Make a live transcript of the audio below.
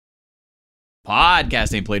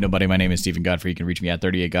Podcast ain't played nobody. My name is Stephen Godfrey. You can reach me at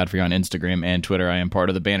 38 Godfrey on Instagram and Twitter. I am part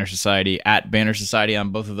of the Banner Society at Banner Society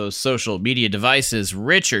on both of those social media devices.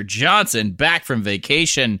 Richard Johnson back from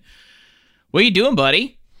vacation. What are you doing,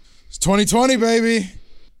 buddy? It's 2020, baby.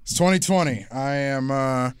 It's 2020. I am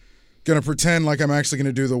gonna pretend like I'm actually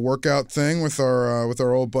gonna do the workout thing with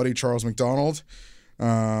our old buddy Charles McDonald.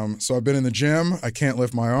 So I've been in the gym. I can't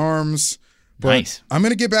lift my arms, but nice. I'm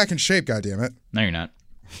gonna get back in shape. Goddammit. No, you're not.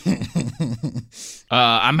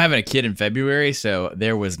 I'm having a kid in February, so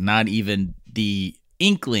there was not even the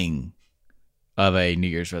inkling of a New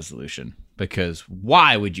Year's resolution, because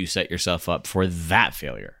why would you set yourself up for that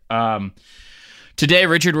failure? Today,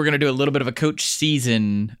 Richard, we're going to do a little bit of a coach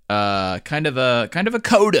season, kind of a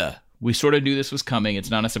coda. We sort of knew this was coming. It's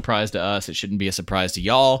not a surprise to us. It shouldn't be a surprise to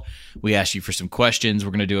y'all. We asked you for some questions.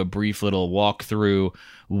 We're going to do a brief little walk through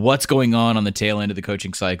what's going on the tail end of the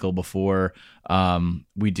coaching cycle before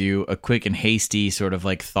we do a quick and hasty sort of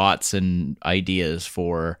like thoughts and ideas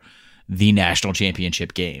for the national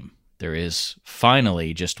championship game. There is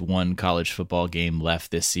finally just one college football game left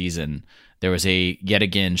this season. There was a yet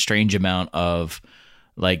again strange amount of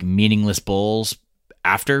like meaningless bowls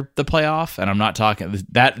after the playoff, and I'm not talking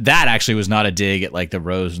that actually was not a dig at like the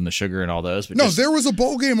Rose and the Sugar and all those. But no, there was a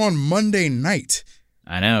bowl game on Monday night.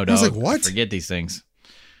 I know. I was like, what? I forget these things.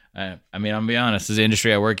 I mean, I'm gonna be honest. This is the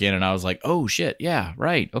industry I work in, and I was like, oh shit, yeah,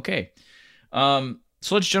 right, okay. So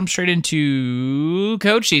let's jump straight into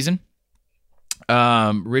coach season.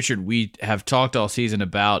 Richard, we have talked all season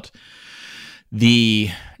about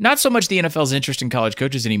not so much the NFL's interest in college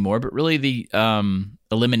coaches anymore, but really the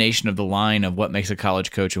elimination of the line of what makes a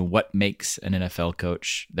college coach and what makes an NFL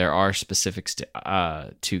coach. There are specifics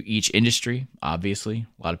to each industry, obviously.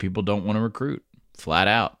 A lot of people don't want to recruit, flat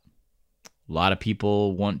out. A lot of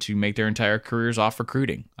people want to make their entire careers off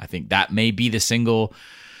recruiting. I think that may be the single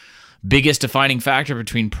biggest defining factor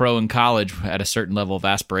between pro and college at a certain level of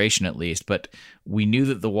aspiration, at least. But we knew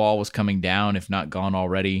that the wall was coming down, if not gone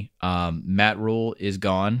already. Matt Rhule is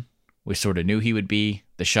gone. We sort of knew he would be.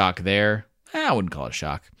 The shock there, I wouldn't call it a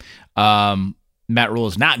shock. Matt Rhule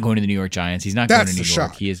is not going to the New York Giants. He's not going to New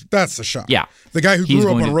York. That's the shock. Yeah. The guy who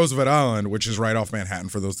grew up on Roosevelt Island, which is right off Manhattan,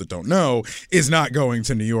 for those that don't know, is not going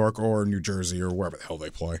to New York or New Jersey or wherever the hell they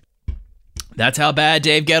play. That's how bad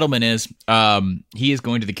Dave Gettleman is. He is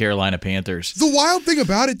going to the Carolina Panthers. The wild thing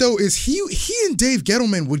about it, though, is he and Dave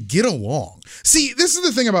Gettleman would get along. See, this is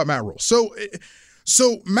the thing about Matt Rhule. So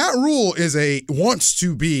Matt Rhule wants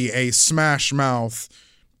to be a smash mouth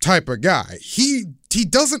type of guy. He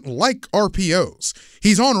doesn't like RPOs.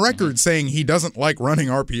 He's on record saying he doesn't like running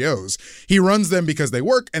RPOs. He runs them because they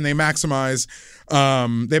work and they maximize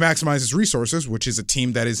his resources, which is a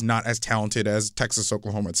team that is not as talented as Texas,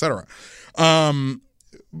 Oklahoma, etc. Him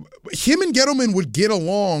and Gettleman would get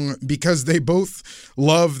along because they both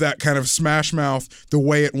love that kind of smash mouth, the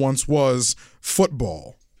way it once was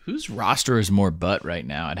football. Whose roster is more butt right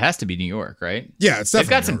now? It has to be New York, right? Yeah, it's definitely. They've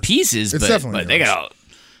got some pieces, but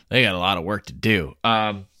they got a lot of work to do.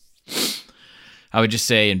 I would just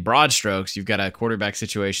say in broad strokes, you've got a quarterback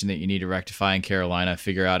situation that you need to rectify in Carolina,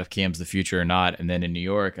 figure out if Cam's the future or not. And then in New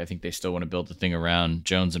York, I think they still want to build the thing around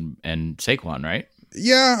Jones and Saquon, right?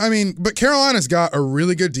 Yeah, I mean, but Carolina's got a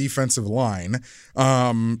really good defensive line,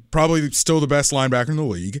 probably still the best linebacker in the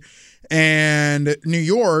league. And New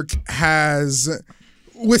York has,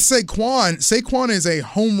 with Saquon is a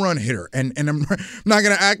home run hitter. And I'm not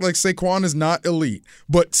going to act like Saquon is not elite,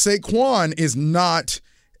 but Saquon is not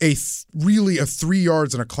really a 3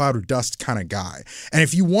 yards in a cloud of dust kind of guy. And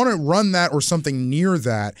if you want to run that or something near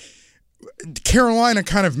that, Carolina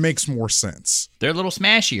kind of makes more sense. They're a little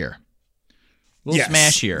smashier.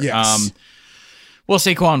 Smashier. Yes. Well,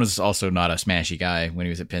 Saquon was also not a smashy guy when he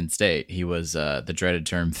was at Penn State. He was the dreaded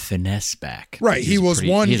term finesse back. Right. He's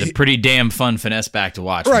a pretty damn fun finesse back to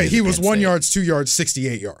watch. Right. He was 1 yard, 2 yards,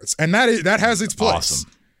 68 yards. And that has its place. Awesome.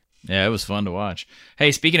 Yeah, it was fun to watch.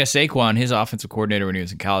 Hey, speaking of Saquon, his offensive coordinator when he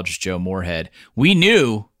was in college was Joe Moorhead. We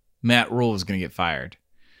knew Matt Rhule was going to get fired.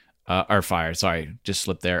 Sorry, just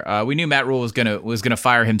slipped there. We knew Matt Rhule was gonna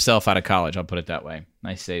fire himself out of college. I'll put it that way.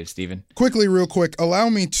 Nice save, Steven. Real quick, allow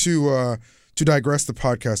me to digress the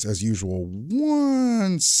podcast as usual.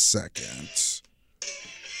 1 second.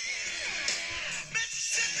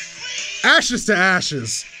 Ashes to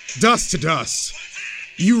ashes, dust to dust.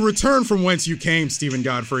 You return from whence you came, Stephen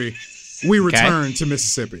Godfrey. We return to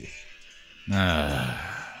Mississippi.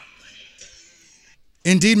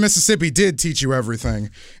 Indeed, Mississippi did teach you everything,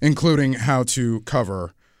 including how to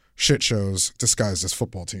cover shit shows disguised as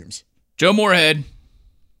football teams. Joe Moorhead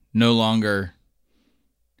no longer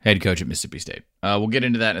head coach at Mississippi State. We'll get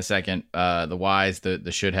into that in a second. The whys,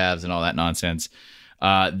 the should haves, and all that nonsense.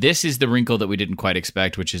 This is the wrinkle that we didn't quite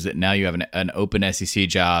expect, which is that now you have an open SEC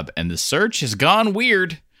job, and the search has gone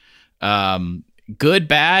weird. Good,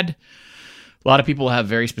 bad. A lot of people have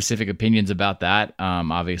very specific opinions about that.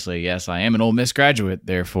 Obviously, yes, I am an Ole Miss graduate.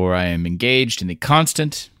 Therefore, I am engaged in the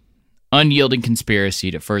constant, unyielding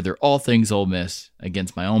conspiracy to further all things Ole Miss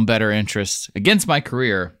against my own better interests, against my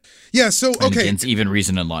career. Yeah, so, okay. Against even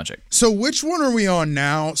reason and logic. So which one are we on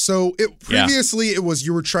now? So previously it was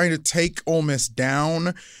you were trying to take Ole Miss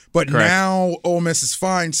down, but Correct. Now Ole Miss is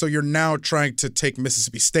fine, so you're now trying to take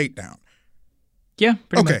Mississippi State down. Yeah,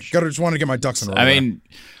 pretty much. Okay, just wanted to get my ducks in a row. I mean,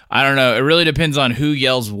 I don't know. It really depends on who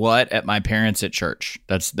yells what at my parents at church.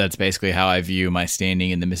 That's basically how I view my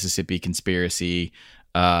standing in the Mississippi conspiracy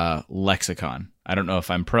lexicon. I don't know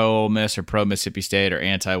if I'm pro Ole Miss or pro Mississippi State or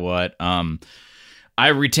anti what. I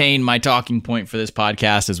retain my talking point for this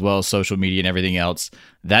podcast as well as social media and everything else.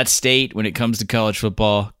 That state, when it comes to college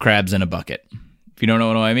football, crabs in a bucket. If you don't know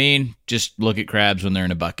what I mean, just look at crabs when they're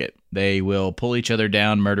in a bucket. They will pull each other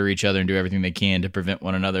down, murder each other, and do everything they can to prevent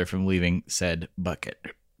one another from leaving said bucket.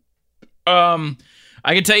 I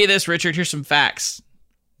can tell you this, Richard. Here's some facts.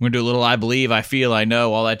 We're going to do a little I believe, I feel, I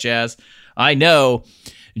know, all that jazz. I know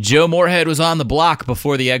Joe Moorhead was on the block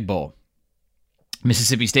before the Egg Bowl.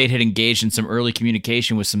 Mississippi State had engaged in some early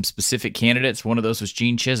communication with some specific candidates. One of those was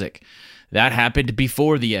Gene Chizik. That happened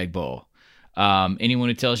before the Egg Bowl. Anyone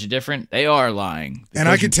who tells you different, they are lying. And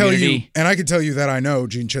I can tell you that I know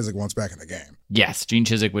Gene Chizik wants back in the game. Yes, Gene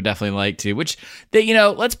Chizik would definitely like to. Which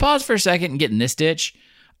let's pause for a second and get in this ditch.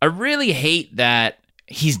 I really hate that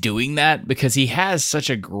he's doing that because he has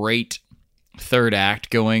such a great third act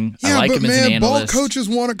going. Yeah, I like him as an analyst. Ball coaches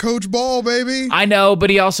want to coach ball, baby. I know, but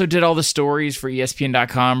he also did all the stories for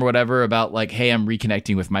ESPN.com or whatever about like, hey, I'm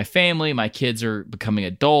reconnecting with my family. My kids are becoming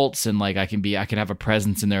adults, and like I can have a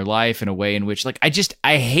presence in their life in a way in which like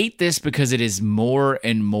I hate this because it is more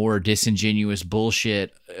and more disingenuous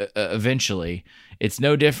bullshit. Eventually, it's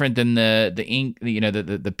no different than the ink,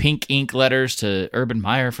 the pink ink letters to Urban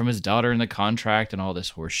Meyer from his daughter in the contract and all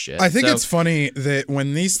this horse shit. I think it's funny that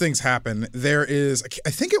when these things happen, there is,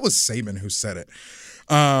 I think it was Saban who said it,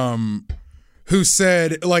 who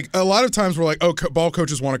said, like, a lot of times we're like, oh, ball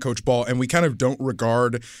coaches want to coach ball, and we kind of don't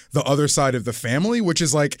regard the other side of the family, which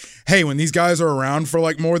is like, hey, when these guys are around for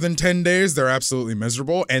like more than 10 days, they're absolutely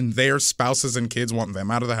miserable, and their spouses and kids want them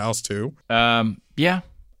out of the house too. Yeah.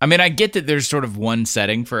 I mean, I get that there's sort of one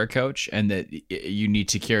setting for a coach and that you need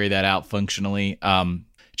to carry that out functionally.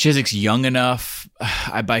 Chizik's young enough.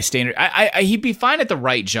 By standard, he'd be fine at the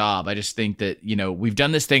right job. I just think that, we've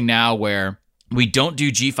done this thing now where we don't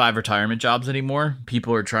do G5 retirement jobs anymore.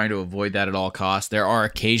 People are trying to avoid that at all costs. There are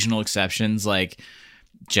occasional exceptions, like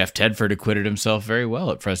Jeff Tedford acquitted himself very well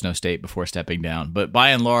at Fresno State before stepping down. But by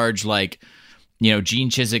and large, like, Gene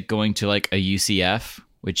Chizik going to like a UCF,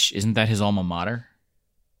 which isn't that his alma mater?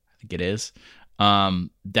 I think it is. No,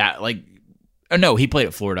 he played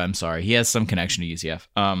at Florida. I'm sorry. He has some connection to UCF.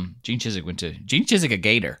 Gene Chizik a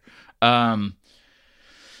Gator.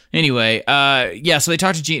 Anyway, so they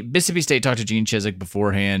talked to Mississippi State talked to Gene Chizik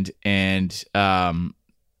beforehand, and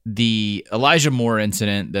the Elijah Moore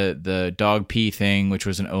incident, the dog pee thing, which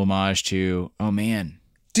was an homage to,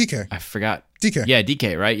 DK. I forgot. DK. Yeah,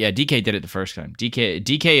 DK, right? Yeah, DK did it the first time.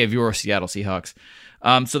 DK of your Seattle Seahawks.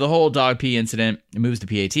 So the whole dog pee incident, it moves the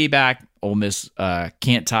PAT back. Ole Miss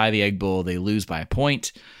can't tie the Egg Bowl. They lose by a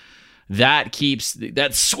point. That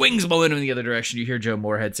swings momentum in the other direction. You hear Joe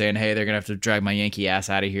Moorhead saying, hey, they're going to have to drag my Yankee ass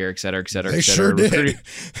out of here, et cetera, et cetera, et cetera.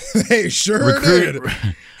 They sure did.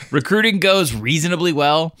 Recruiting goes reasonably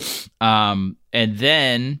well. And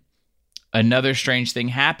then another strange thing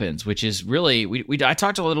happens, which is really, I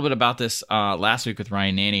talked a little bit about this last week with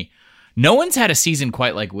Ryan Nanny. No one's had a season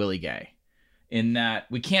quite like Willie Gay, in that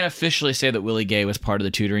we can't officially say that Willie Gay was part of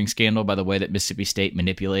the tutoring scandal by the way that Mississippi State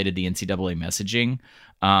manipulated the NCAA messaging.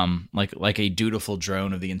 Like a dutiful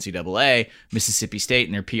drone of the NCAA, Mississippi State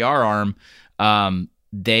and their PR arm,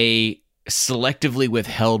 they selectively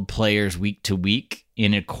withheld players week to week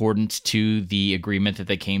in accordance to the agreement that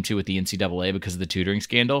they came to with the NCAA because of the tutoring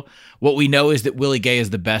scandal. What we know is that Willie Gay is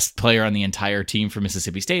the best player on the entire team for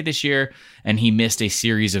Mississippi State this year, and he missed a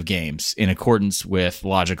series of games in accordance with,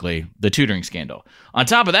 logically, the tutoring scandal. On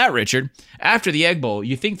top of that, Richard, after the Egg Bowl,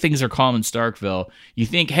 you think things are calm in Starkville. You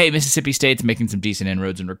think, hey, Mississippi State's making some decent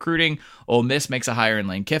inroads in recruiting. Ole Miss makes a hire in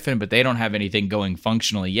Lane Kiffin, but they don't have anything going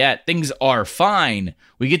functionally yet. Things are fine.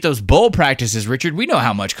 We get those bowl practices, Richard. We know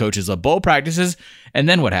how much coaches love bowl practices. And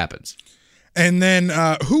then what happens? And then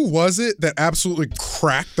who was it that absolutely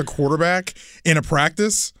cracked the quarterback in a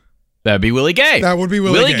practice? That'd be Willie Gay. That would be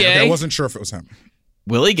Willie Gay. Okay, I wasn't sure if it was him.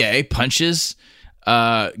 Willie Gay punches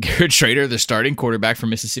Garrett Schrader, the starting quarterback from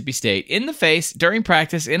Mississippi State, in the face during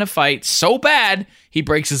practice in a fight so bad he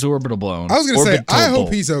breaks his orbital bone. I was going to say, I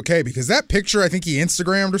hope he's okay, because that picture I think he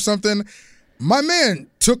Instagrammed or something, my man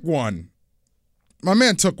took one. My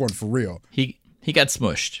man took one for real. He got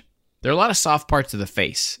smushed. There are a lot of soft parts of the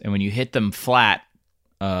face, and when you hit them flat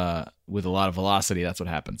with a lot of velocity, that's what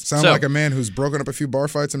happens. Sound like a man who's broken up a few bar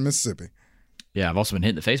fights in Mississippi. Yeah, I've also been hit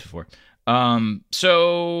in the face before.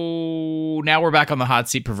 So now we're back on the hot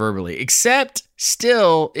seat proverbially, except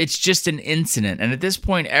still it's just an incident. And at this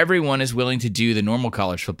point, everyone is willing to do the normal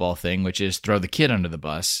college football thing, which is throw the kid under the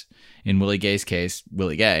bus. In Willie Gay's case,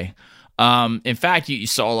 Willie Gay. In fact, you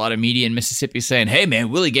saw a lot of media in Mississippi saying, hey,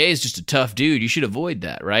 man, Willie Gay is just a tough dude. You should avoid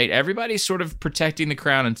that, right? Everybody's sort of protecting the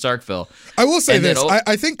crown in Starkville. I will say this.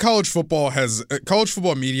 I think college football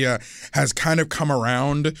media has kind of come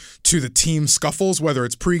around to the team scuffles, whether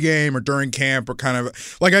it's pregame or during camp or kind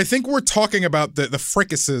of like, I think we're talking about the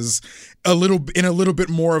fricases in a little bit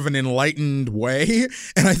more of an enlightened way.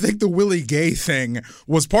 And I think the Willie Gay thing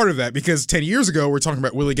was part of that, because 10 years ago, we're talking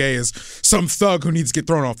about Willie Gay as some thug who needs to get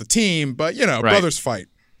thrown off the team. But, right. Brothers fight.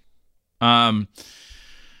 The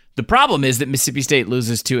problem is that Mississippi State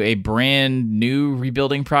loses to a brand new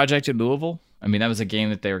rebuilding project in Louisville. I mean, that was a game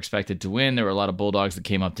that they were expected to win. There were a lot of Bulldogs that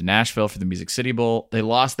came up to Nashville for the Music City Bowl. They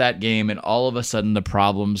lost that game, and all of a sudden the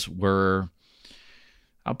problems were,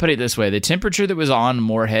 I'll put it this way, the temperature that was on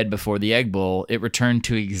Moorhead before the Egg Bowl, it returned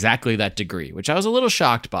to exactly that degree, which I was a little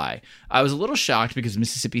shocked by. I was a little shocked because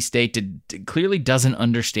Mississippi State clearly doesn't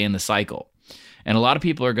understand the cycle. And a lot of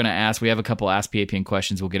people are going to ask, we have a couple Ask PAPN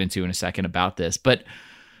questions we'll get into in a second about this. But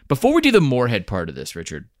before we do the Moorhead part of this,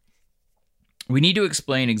 Richard, we need to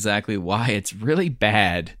explain exactly why it's really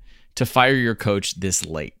bad to fire your coach this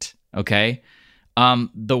late, okay?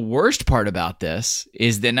 The worst part about this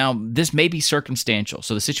is that now this may be circumstantial.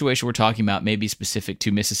 So the situation we're talking about may be specific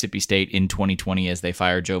to Mississippi State in 2020 as they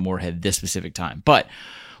fired Joe Moorhead this specific time. But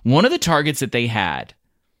one of the targets that they had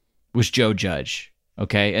was Joe Judge.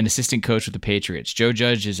 Okay, an assistant coach with the Patriots. Joe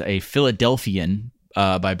Judge is a Philadelphian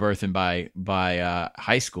by birth and by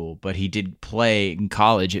high school, but he did play in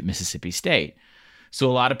college at Mississippi State. So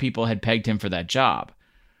a lot of people had pegged him for that job.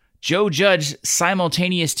 Joe Judge,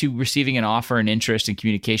 simultaneous to receiving an offer and interest in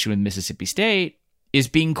communication with Mississippi State, is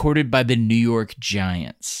being courted by the New York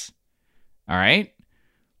Giants. All right?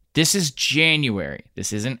 This is January.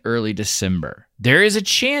 This isn't early December. There is a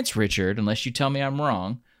chance, Richard, unless you tell me I'm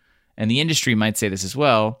wrong, and the industry might say this as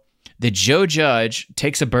well, that Joe Judge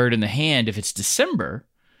takes a bird in the hand if it's December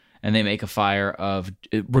and they make a fire of,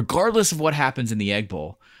 regardless of what happens in the Egg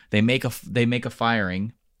Bowl, they make a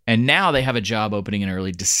firing, and now they have a job opening in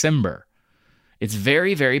early December. It's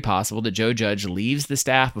very, very possible that Joe Judge leaves the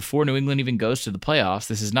staff before New England even goes to the playoffs.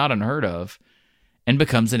 This is not unheard of, and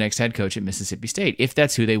becomes the next head coach at Mississippi State, if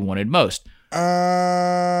that's who they wanted most.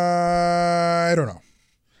 I don't know.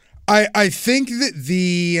 I think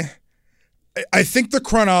the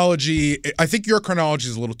chronology, I think your chronology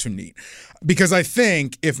is a little too neat, because I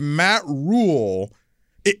think if Matt Rule,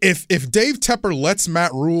 if Dave Tepper lets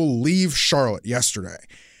Matt Rule leave Charlotte yesterday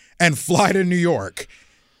and fly to New York,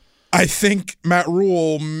 I think Matt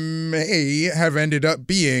Rule may have ended up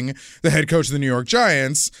being the head coach of the New York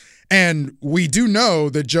Giants. And we do know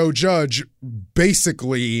that Joe Judge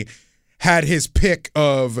basically had his pick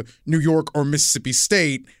of New York or Mississippi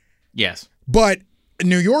State. Yes. But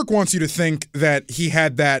New York wants you to think that he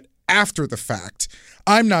had that after the fact.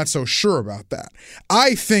 I'm not so sure about that.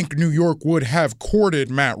 I think New York would have courted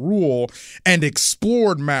Matt Rule and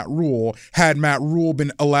explored Matt Rule had Matt Rule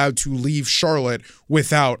been allowed to leave Charlotte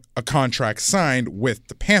without a contract signed with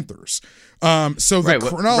the Panthers. So the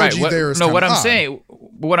chronology there is what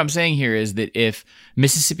I'm saying here is that if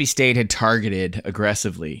Mississippi State had targeted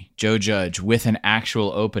aggressively Joe Judge with an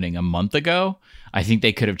actual opening a month ago, I think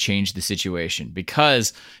they could have changed the situation,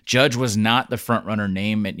 because Judge was not the front runner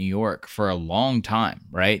name at New York for a long time,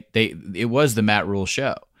 right? It was the Matt Rule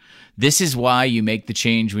show. This is why you make the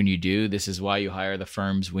change when you do. This is why you hire the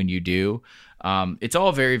firms when you do. It's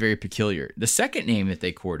all very, very peculiar. The second name that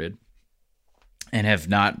they courted and have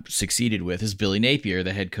not succeeded with is Billy Napier,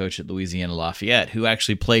 the head coach at Louisiana Lafayette, who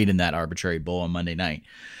actually played in that arbitrary bowl on Monday night.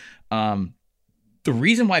 The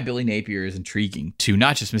reason why Billy Napier is intriguing to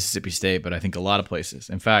not just Mississippi State, but I think a lot of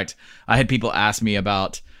places. In fact, I had people ask me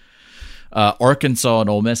about Arkansas and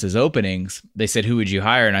Ole Miss's openings. They said, who would you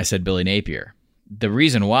hire? And I said, Billy Napier. The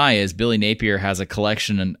reason why is Billy Napier has a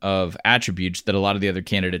collection of attributes that a lot of the other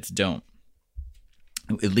candidates don't.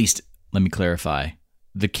 At least, let me clarify.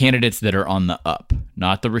 the candidates that are on the up,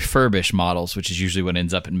 not the refurbished models, which is usually what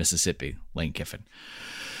ends up in Mississippi, Lane Kiffin.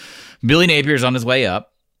 Billy Napier is on his way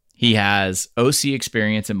up. He has OC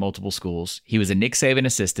experience at multiple schools. He was a Nick Saban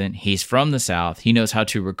assistant. He's from the South. He knows how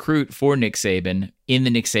to recruit for Nick Saban in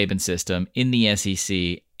the Nick Saban system, in the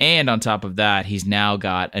SEC. And on top of that, he's now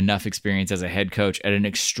got enough experience as a head coach at an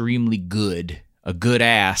extremely good, a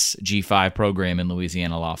good-ass G5 program in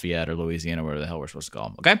Louisiana Lafayette or Louisiana, whatever the hell we're supposed to call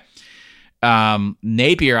him, okay?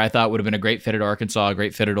 Napier, I thought, would have been a great fit at Arkansas, a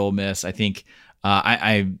great fit at Ole Miss. I think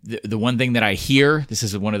the one thing that I hear, this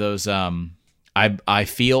is one of those I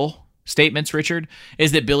feel statements, Richard,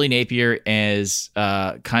 is that Billy Napier is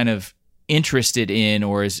kind of interested in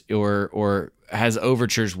or has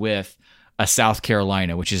overtures with a South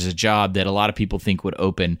Carolina, which is a job that a lot of people think would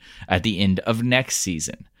open at the end of next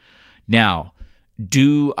season. Now,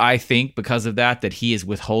 do I think because of that he is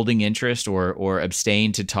withholding interest or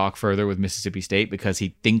abstain to talk further with Mississippi State because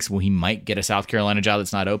he thinks he might get a South Carolina job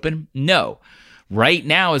that's not open? No. Right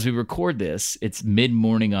now, as we record this, it's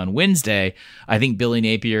mid-morning on Wednesday. I think Billy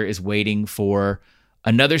Napier is waiting for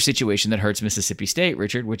another situation that hurts Mississippi State,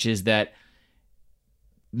 Richard, which is that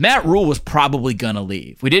Matt Rule was probably going to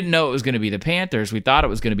leave. We didn't know it was going to be the Panthers. We thought it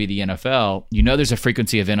was going to be the NFL. You know there's a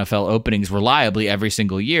frequency of NFL openings reliably every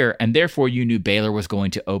single year, and therefore you knew Baylor was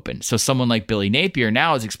going to open. So someone like Billy Napier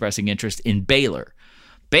now is expressing interest in Baylor.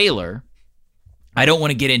 Baylor, I don't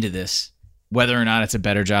want to get into this, whether or not it's a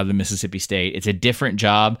better job than Mississippi State. It's a different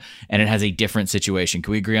job, and it has a different situation.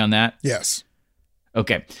 Can we agree on that? Yes.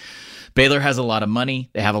 Okay. Baylor has a lot of money.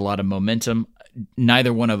 They have a lot of momentum.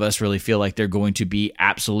 Neither one of us really feel like they're going to be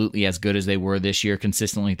absolutely as good as they were this year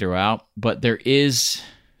consistently throughout, but there is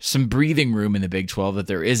some breathing room in the Big 12 that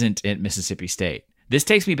there isn't at Mississippi State. This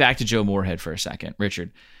takes me back to Joe Moorhead for a second.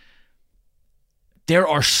 Richard, there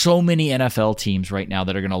are so many NFL teams right now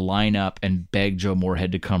that are going to line up and beg Joe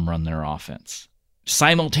Moorhead to come run their offense.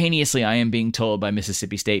 Simultaneously, I am being told by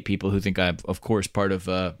Mississippi State people who think I'm, of course, part of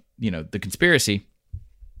the conspiracy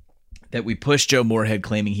that we pushed Joe Moorhead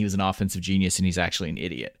claiming he was an offensive genius and he's actually an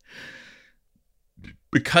idiot.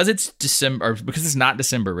 Because it's December, or because it's not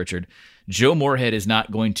December, Richard, Joe Moorhead is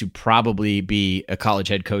not going to probably be a college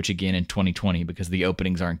head coach again in 2020 because the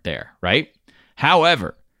openings aren't there, right?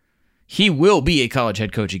 However, he will be a college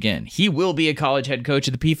head coach again. He will be a college head coach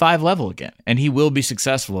at the P5 level again, and he will be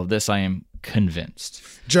successful of this. I am convinced.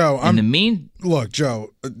 Joe, look, Joe,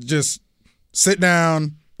 just sit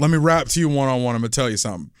down. Let me rap to you one-on-one. I'm going to tell you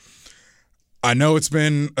something. I know it's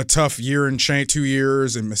been a tough year and 2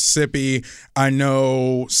 years in Mississippi. I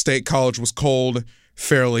know State College was cold,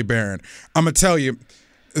 fairly barren. I'm going to tell you,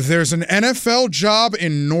 there's an NFL job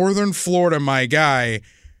in Northern Florida, my guy,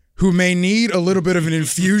 who may need a little bit of an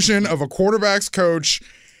infusion of a quarterback's coach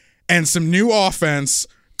and some new offense.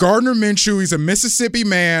 Gardner Minshew, he's a Mississippi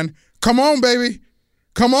man. Come on, baby.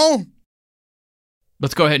 Come on.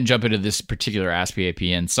 Let's go ahead and jump into this particular Ask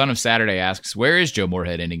PAPN. Son of Saturday asks, where is Joe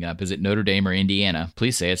Moorhead ending up? Is it Notre Dame or Indiana?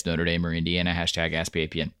 Please say it's Notre Dame or Indiana. Hashtag Ask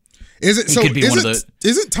PAPN.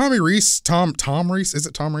 Isn't Tommy Reese, Tom Reese? Is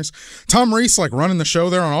it Tom Reese? Tom Reese like running the show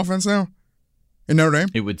there on offense now in Notre Dame?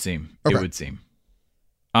 It would seem. Okay. It would seem.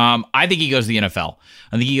 I think he goes to the NFL.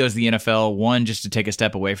 I think he goes to the NFL, 1, just to take a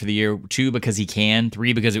step away for the year, 2, because he can,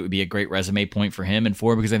 3, because it would be a great resume point for him, and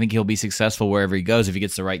 4, because I think he'll be successful wherever he goes if he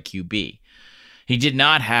gets the right QB. He did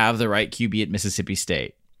not have the right QB at Mississippi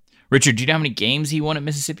State. Richard, do you know how many games he won at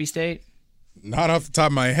Mississippi State? Not off the top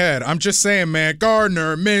of my head. I'm just saying, man,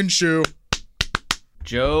 Gardner Minshew.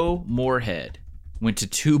 Joe Moorhead went to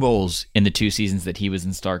 2 bowls in the 2 seasons that he was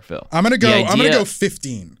in Starkville. I'm gonna go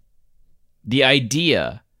 15. The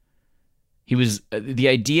idea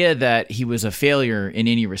that he was a failure in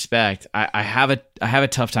any respect, I have a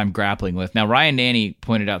tough time grappling with. Now, Ryan Nanny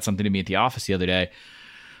pointed out something to me at the office the other day.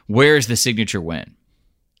 Where's the signature win?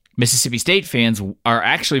 Mississippi State fans are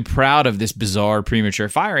actually proud of this bizarre premature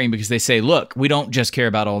firing because they say, look, we don't just care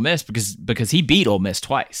about Ole Miss because he beat Ole Miss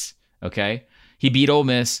twice, okay? He beat Ole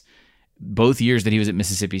Miss both years that he was at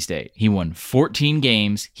Mississippi State. He won 14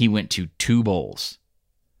 games. He went to 2 bowls.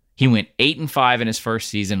 He went 8-5 in his first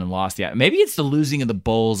season and lost the. Maybe it's the losing of the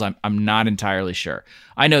bowls. I'm not entirely sure.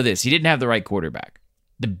 I know this. He didn't have the right quarterback.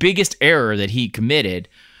 The biggest error that he committed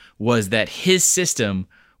was that his system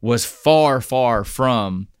was far, far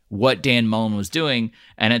from what Dan Mullen was doing.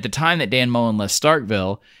 And at the time that Dan Mullen left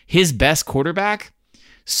Starkville, his best quarterback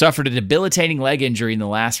suffered a debilitating leg injury in the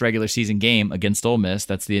last regular season game against Ole Miss.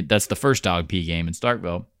 That's the first Dog P game in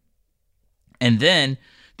Starkville. And then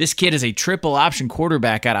this kid is a triple option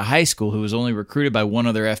quarterback out of high school who was only recruited by one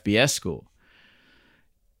other FBS school.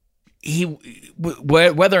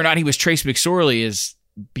 Whether or not he was Trace McSorley is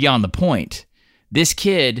beyond the point. this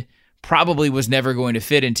kid probably was never going to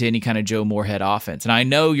fit into any kind of Joe Moorhead offense. And I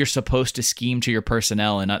know you're supposed to scheme to your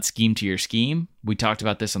personnel and not scheme to your scheme. We talked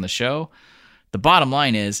about this on the show. The bottom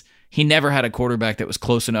line is he never had a quarterback that was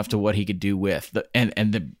close enough to what he could do with.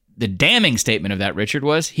 The damning statement of that, Richard,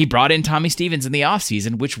 was he brought in Tommy Stevens in the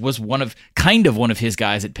offseason, which was one of his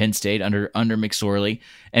guys at Penn State under McSorley,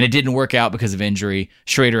 and it didn't work out because of injury.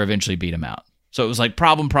 Schrader eventually beat him out. So it was like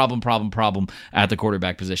problem at the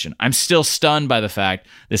quarterback position. I'm still stunned by the fact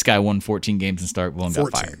this guy won 14 games in Starkville and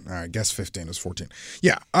got fired. I guess 15 is 14.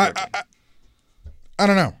 Yeah, I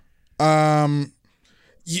don't know.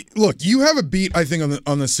 Look, you have a beat, I think,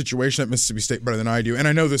 on the situation at Mississippi State better than I do. And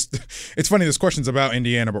I know this. It's funny. This question's about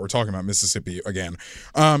Indiana, but we're talking about Mississippi again.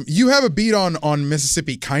 You have a beat on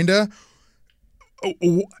Mississippi, kinda.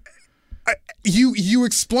 You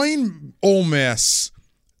explain Ole Miss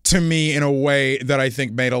to me in a way that I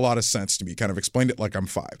think made a lot of sense to me. Kind of explained it like I'm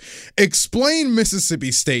 5. Explain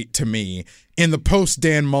Mississippi State to me in the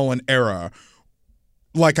post-Dan Mullen era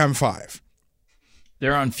like I'm 5.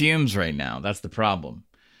 They're on fumes right now. That's the problem.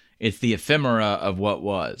 It's the ephemera of what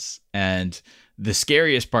was. And the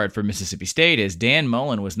scariest part for Mississippi State is Dan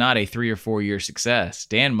Mullen was not a 3 or 4 year success.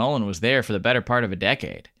 Dan Mullen was there for the better part of a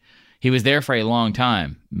decade. He was there for a long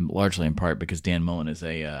time, largely in part because Dan Mullen is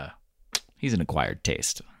he's an acquired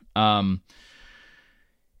taste. Dan,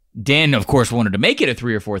 of course, wanted to make it a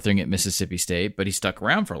 3 or 4 thing at Mississippi State, but he stuck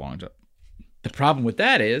around for a long time. The problem with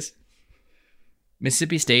that is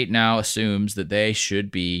Mississippi State now assumes that they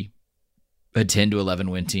should be a 10 to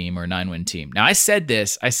 11 win team or a 9-win team. Now, I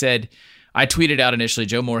tweeted out initially,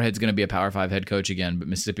 Joe Moorhead's going to be a Power 5 head coach again, but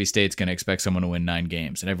Mississippi State's going to expect someone to win 9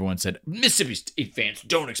 games. And everyone said, Mississippi State fans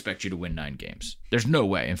don't expect you to win 9 games. There's no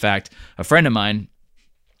way. In fact, a friend of mine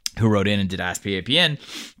who wrote in and did Ask PAPN,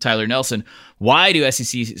 Tyler Nelson, why do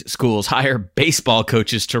SEC schools hire baseball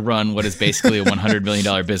coaches to run what is basically a $100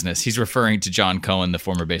 million business? He's referring to John Cohen, the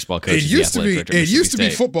former baseball coach. It used to be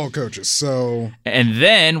football coaches. So, and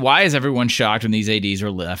then why is everyone shocked when these ADs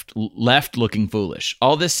are left looking foolish?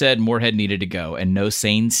 All this said, Moorhead needed to go, and no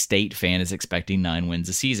sane State fan is expecting 9 wins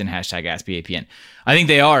a season. #AskPAPN. I think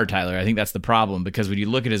they are, Tyler. I think that's the problem, because when you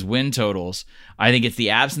look at his win totals, I think it's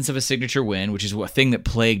the absence of a signature win, which is a thing that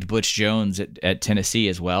plagued Butch Jones at Tennessee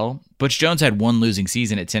as well. Butch Jones had one losing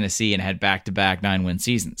season at Tennessee and had back-to-back 9-win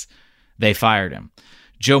seasons. They fired him.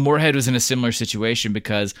 Joe Moorhead was in a similar situation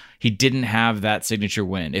because he didn't have that signature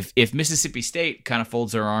win. If Mississippi State kind of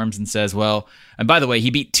folds their arms and says, well, and by the way, he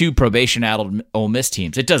beat 2 probation-addled Ole Miss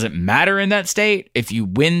teams. It doesn't matter in that state. If you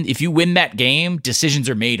win that game, decisions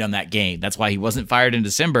are made on that game. That's why he wasn't fired in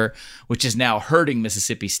December, which is now hurting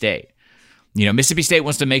Mississippi State. You know, Mississippi State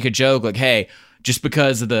wants to make a joke like, hey, just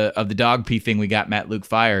because of the dog pee thing, we got Matt Luke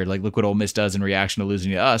fired. Like, look what Ole Miss does in reaction to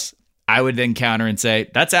losing to us. I would then counter and say,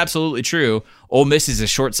 that's absolutely true. Ole Miss is as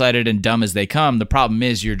short-sighted and dumb as they come. The problem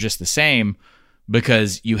is you're just the same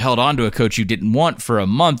because you held on to a coach you didn't want for a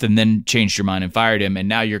month and then changed your mind and fired him, and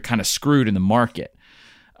now you're kind of screwed in the market.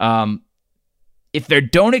 If they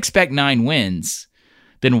don't expect 9 wins,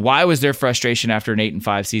 then why was there frustration after an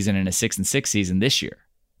 8-5 season and a 6-6 season this year?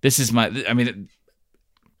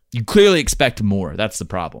 You clearly expect more. That's the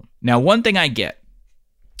problem. Now, one thing I get,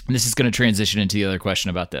 and this is going to transition into the other question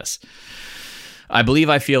about this. I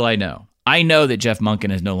know. I know that Jeff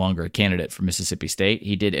Monken is no longer a candidate for Mississippi State.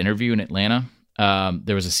 He did interview in Atlanta.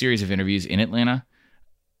 There was a series of interviews in Atlanta.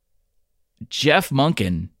 Jeff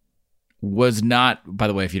Monken was not, by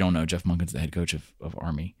the way, if you don't know, Jeff Monken's the head coach of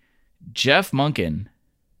Army. Jeff Monken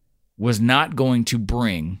was not going to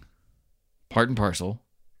bring, part and parcel,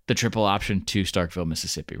 the triple option to Starkville,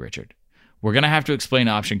 Mississippi, Richard. We're going to have to explain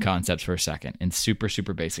option concepts for a second in super,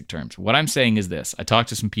 super basic terms. What I'm saying is this. I talked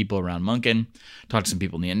to some people around Monken, talked to some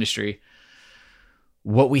people in the industry.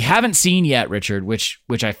 What we haven't seen yet, Richard, which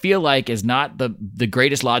I feel like is not the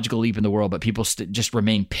greatest logical leap in the world, but people just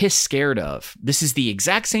remain piss scared of. This is the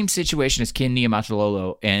exact same situation as Ken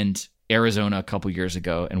Niumatalolo and Arizona a couple years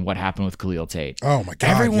ago and what happened with Khalil Tate. Oh, my God.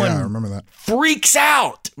 Everyone I remember that. Freaks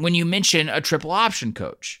out when you mention a triple option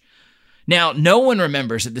coach. Now, no one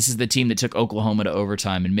remembers that this is the team that took Oklahoma to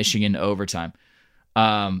overtime and Michigan to overtime.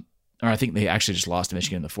 Or I think they actually just lost to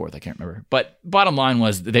Michigan in the 4th. I can't remember. But bottom line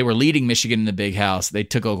was they were leading Michigan in the Big House. They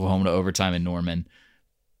took Oklahoma to overtime in Norman.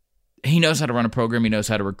 He knows how to run a program. He knows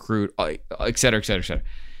how to recruit, et cetera, et cetera, et cetera.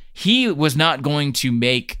 He was not going to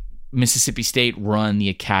make Mississippi State run the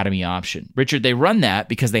academy option. Richard, they run that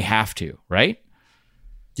because they have to, right?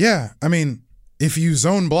 Yeah. I mean, if you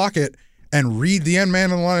zone block it and read the end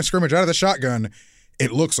man on the line of scrimmage out of the shotgun,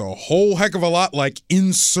 it looks a whole heck of a lot like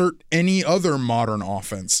insert any other modern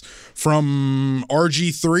offense from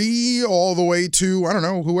RG3 all the way to, I don't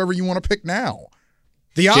know, whoever you want to pick now.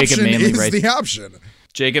 The option is the option.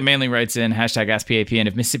 Jacob Manley writes in, #AskPAPN,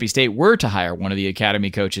 if Mississippi State were to hire one of the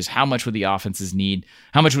academy coaches, how much would the offenses need?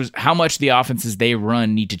 How much the offenses they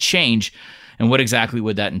run need to change, and what exactly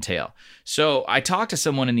would that entail? So I talked to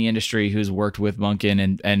someone in the industry who's worked with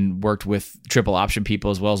Monken and worked with triple option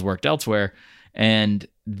people as well as worked elsewhere, and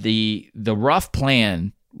the rough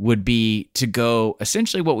plan would be to go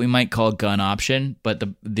essentially what we might call gun option, but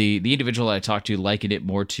the individual I talked to likened it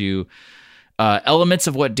more to elements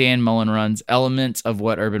of what Dan Mullen runs, elements of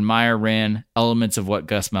what Urban Meyer ran, elements of what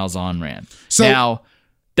Gus Malzahn ran. So now,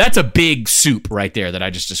 that's a big soup right there that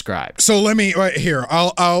I just described. So let me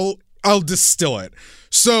I'll distill it.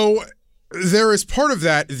 So there is part of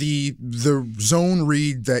that the zone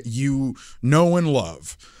read that you know and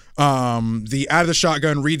love. The out of the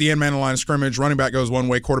shotgun, read the end man line of scrimmage, running back goes one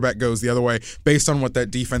way, quarterback goes the other way, based on what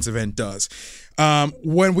that defensive end does.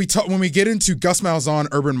 When we get into Gus Malzahn,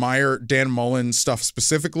 Urban Meyer, Dan Mullen stuff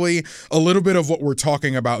specifically, a little bit of what we're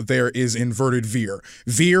talking about there is inverted veer.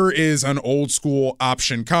 Veer is an old school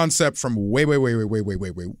option concept from way back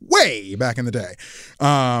in the day.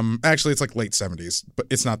 Actually, it's like late 70s, but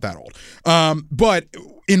it's not that old. But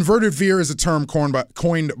inverted veer is a term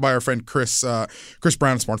coined by our friend Chris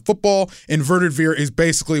Brown at Smart Football. Inverted veer is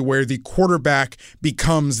basically where the quarterback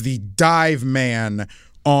becomes the dive man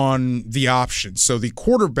on the option. So the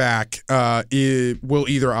quarterback will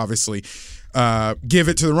either obviously give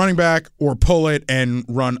it to the running back or pull it and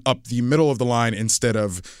run up the middle of the line instead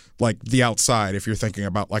of like the outside, if you're thinking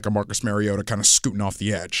about like a Marcus Mariota kind of scooting off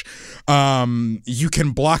the edge. You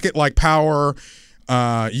can block it like power.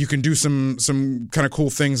 You can do some kind of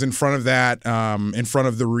cool things in front of that, in front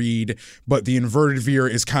of the read, but the inverted veer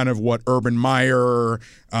is kind of what Urban Meyer,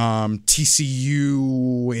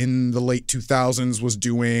 TCU in the late 2000s was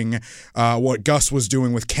doing, what Gus was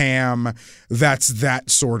doing with Cam. That's that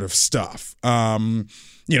sort of stuff.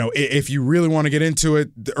 If you really want to get into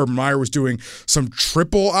it, Urban Meyer was doing some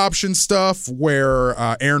triple option stuff where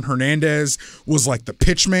Aaron Hernandez was like the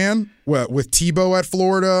pitch man with Tebow at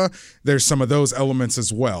Florida. There's some of those elements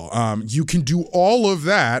as well. You can do all of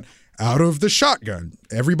that out of the shotgun.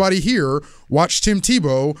 Everybody here watched Tim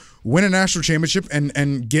Tebow win a national championship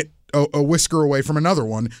and get a whisker away from another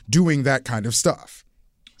one doing that kind of stuff.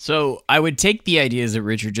 So I would take the ideas that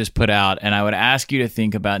Richard just put out, and I would ask you to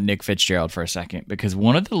think about Nick Fitzgerald for a second, because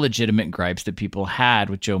one of the legitimate gripes that people had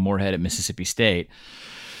with Joe Moorhead at Mississippi State,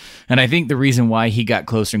 and I think the reason why he got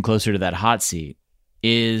closer and closer to that hot seat,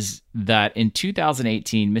 is that in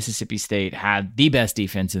 2018, Mississippi State had the best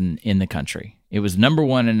defense in the country. It was number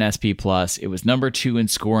one in SP+. It was number two in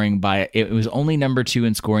scoring it was only number two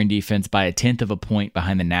in scoring defense by 1/10 of a point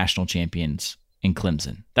behind the national champions in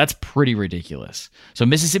Clemson. That's pretty ridiculous. So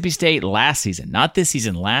Mississippi State last season, not this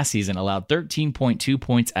season, last season, allowed 13.2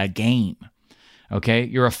 points a game. Okay?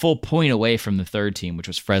 You're a full point away from the third team, which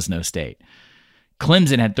was Fresno State.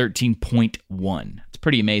 Clemson had 13.1. It's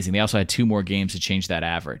pretty amazing. They also had 2 more games to change that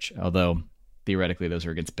average, although theoretically those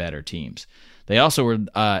are against better teams. They also were,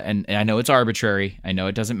 and I know it's arbitrary. I know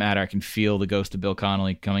it doesn't matter. I can feel the ghost of Bill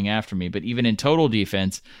Connolly coming after me, but even in total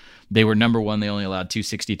defense, they were number one. They only allowed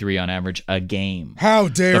 263 on average a game. How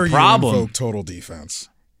dare you invoke total defense?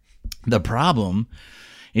 The problem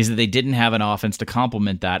is that they didn't have an offense to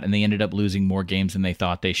complement that, and they ended up losing more games than they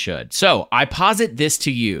thought they should. So I posit this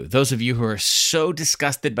to you, those of you who are so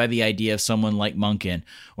disgusted by the idea of someone like Monken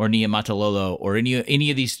or Niumatalolo or any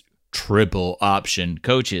of these triple option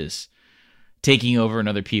coaches taking over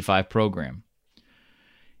another P5 program.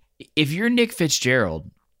 If you're Nick Fitzgerald,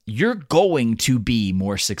 you're going to be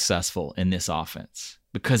more successful in this offense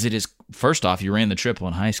because it is, first off, you ran the triple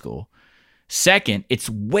in high school. Second, it's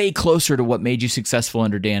way closer to what made you successful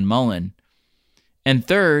under Dan Mullen. And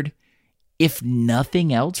third, if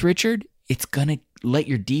nothing else, Richard, it's going to let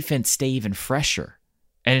your defense stay even fresher,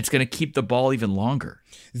 and it's going to keep the ball even longer.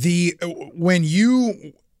 When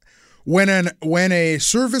a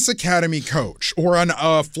service academy coach or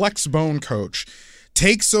a flex bone coach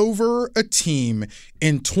takes over a team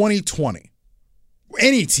in 2020,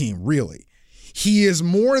 any team really, he is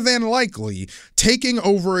more than likely taking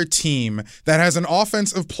over a team that has an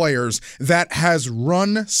offense of players that has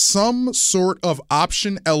run some sort of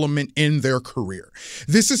option element in their career.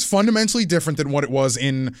 This is fundamentally different than what it was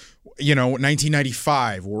in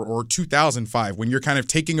 1995 or 2005, when you're kind of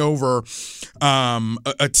taking over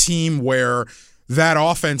a team where that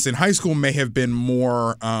offense in high school may have been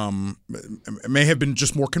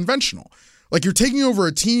just more conventional. Like, you're taking over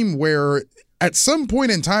a team where at some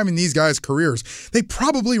point in time in these guys' careers, they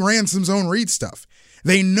probably ran some zone read stuff.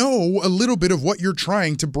 They know a little bit of what you're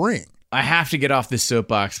trying to bring. I have to get off this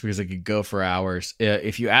soapbox because I could go for hours.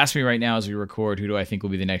 If you ask me right now as we record, who do I think will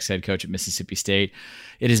be the next head coach at Mississippi State?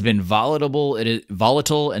 It has been volatile. It is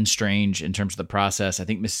volatile and strange in terms of the process. I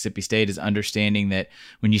think Mississippi State is understanding that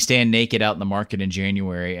when you stand naked out in the market in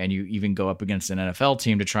January and you even go up against an NFL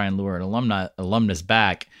team to try and lure an alumnus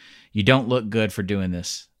back, you don't look good for doing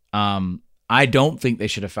this. I don't think they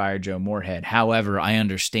should have fired Joe Moorhead. However, I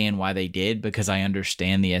understand why they did because I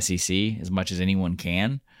understand the SEC as much as anyone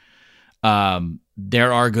can.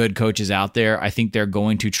 There are good coaches out there. I think they're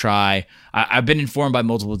going to try. I've been informed by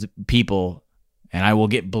multiple people, and I will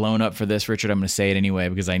get blown up for this, Richard. I'm going to say it anyway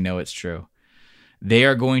because I know it's true. They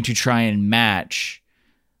are going to try and match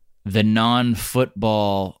the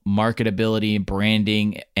non-football marketability,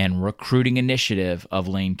 branding, and recruiting initiative of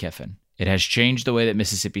Lane Kiffin. It has changed the way that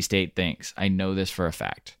Mississippi State thinks. I know this for a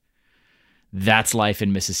fact. That's life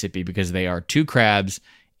in Mississippi because they are two crabs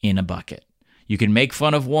in a bucket. You can make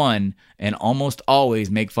fun of one and almost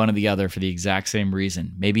always make fun of the other for the exact same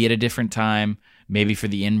reason. Maybe at a different time, maybe for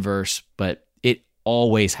the inverse, but it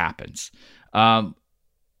always happens.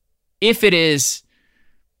 If it is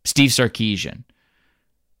Steve Sarkisian,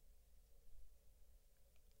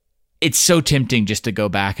 it's so tempting just to go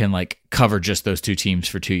back and like cover just those two teams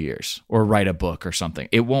for 2 years or write a book or something.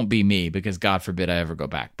 It won't be me because God forbid I ever go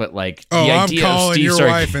back. But like, the idea I'm calling of your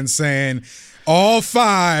wife and saying all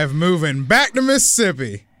 5 moving back to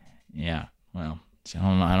Mississippi. Yeah, well, so I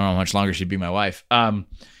don't know how much longer she'd be my wife.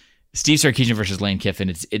 Steve Sarkisian versus Lane Kiffin,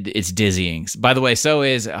 it's dizzying. By the way, so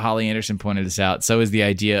is, Holly Anderson pointed this out, so is the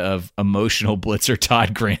idea of emotional blitzer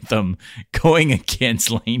Todd Grantham going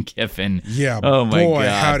against Lane Kiffin. Yeah, oh my boy,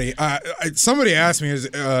 God. howdy. Somebody asked me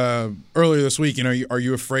earlier this week, are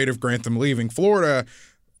you afraid of Grantham leaving Florida?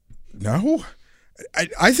 No.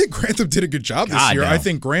 I think Grantham did a good job this year. No. I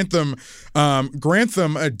think Grantham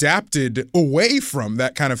adapted away from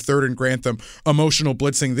that kind of third and Grantham emotional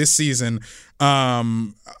blitzing this season.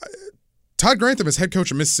 Todd Grantham is head coach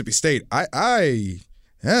of Mississippi State. I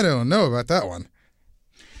don't know about that one.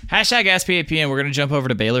 Hashtag AskPAPN. We're going to jump over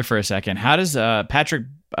to Baylor for a second. How does Patrick,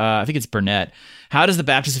 I think it's Burnett, how does the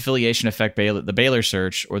Baptist affiliation affect the Baylor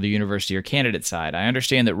search or the university or candidate side? I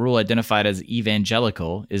understand that Rule identified as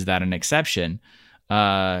evangelical. Is that an exception?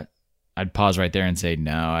 I'd pause right there and say,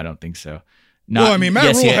 no, I don't think so. Matt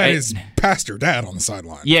Rule had his pastor dad on the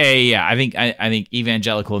sideline. Yeah. I think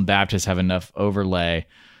evangelical and Baptist have enough overlay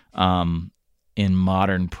in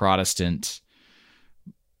modern Protestant.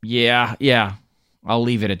 Yeah. I'll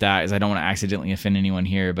leave it at that, as I don't want to accidentally offend anyone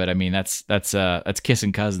here. But I mean, that's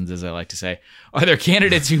kissing cousins, as I like to say. Are there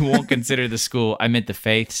candidates who won't consider the school? I meant the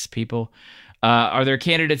faiths people. Are there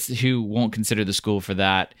candidates who won't consider the school for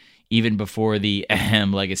that, even before the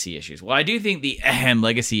legacy issues? Well, I do think the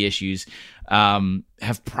legacy issues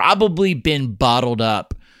have probably been bottled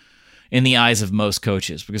up in the eyes of most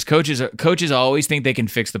coaches, because coaches always think they can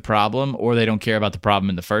fix the problem, or they don't care about the problem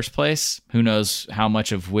in the first place. Who knows how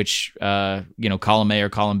much of which column A or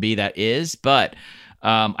column B that is, but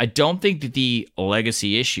I don't think that the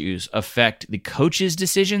legacy issues affect the coaches'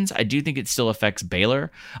 decisions. I do think it still affects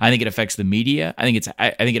Baylor. I think it affects the media. I think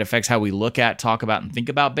it affects how we look at, talk about, and think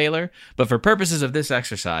about Baylor. But for purposes of this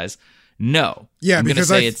exercise, no. Yeah,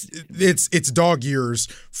 because it's dog years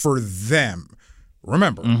for them.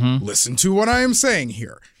 Remember, Listen to what I am saying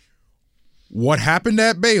here. What happened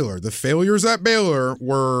at Baylor, the failures at Baylor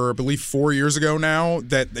were, I believe, 4 years ago now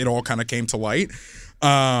that it all kind of came to light.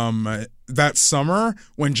 That summer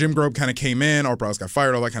when Jim Grobe kind of came in, Art Briles got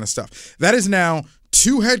fired, all that kind of stuff. That is now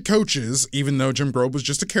 2 head coaches, even though Jim Grobe was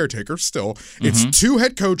just a caretaker still. It's 2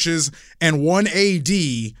 head coaches and 1 AD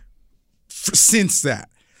since that.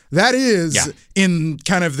 That is, in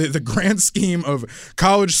kind of the grand scheme of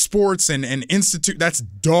college sports and institute, that's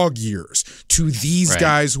dog years to these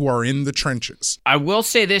guys who are in the trenches. I will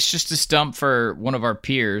say this just to stump for one of our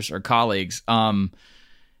peers or colleagues.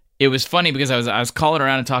 It was funny because I was calling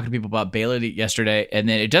around and talking to people about Baylor yesterday, and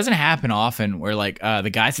then it doesn't happen often where like the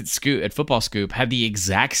guys at Football Scoop had the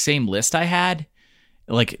exact same list I had,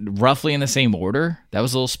 like roughly in the same order. That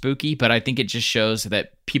was a little spooky, but I think it just shows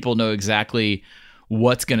that people know exactly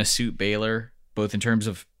what's going to suit Baylor, both in terms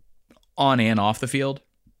of on and off the field.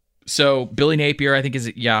 So Billy Napier, I think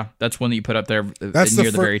that's one that you put up there near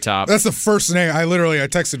the very top. That's the first name. I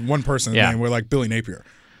texted one person name. We're like Billy Napier.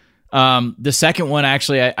 The second one,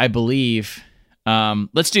 actually, I believe,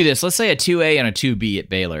 let's do this. Let's say a 2A and a 2B at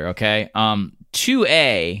Baylor, okay?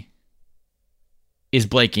 2A is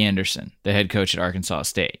Blake Anderson, the head coach at Arkansas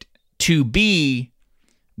State. 2B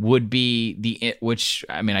would be which,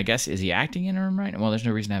 I mean, I guess, is he acting interim right now? Well, there's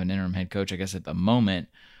no reason to have an interim head coach, I guess, at the moment,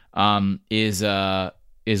 is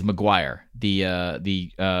is McGuire.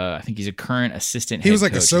 I think he's a current assistant. He was head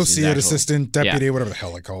like coach, associate assistant, deputy, whatever the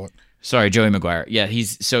hell they call it. Sorry, Joey McGuire. Yeah,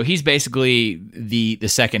 he's basically the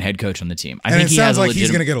second head coach on the team. I think it sounds like he's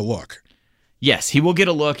going to get a look. Yes, he will get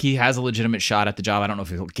a look. He has a legitimate shot at the job. I don't know if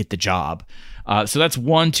he'll get the job. So that's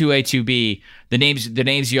 1, 2A, 2B. The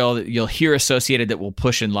names you'll hear associated that will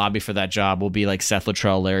push and lobby for that job will be like Seth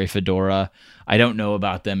Luttrell, Larry Fedora. I don't know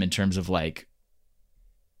about them in terms of like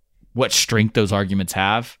what strength those arguments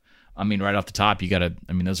have. I mean, right off the top,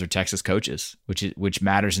 those are Texas coaches, which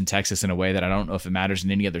matters in Texas in a way that I don't know if it matters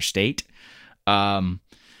in any other state.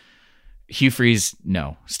 Hugh Freeze,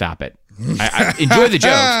 no, stop it. I enjoy the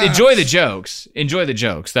jokes. Enjoy the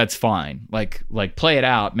jokes. That's fine. Like play it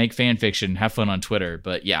out, make fan fiction, have fun on Twitter.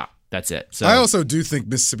 But yeah, that's it. So I also do think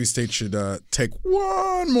Mississippi State should take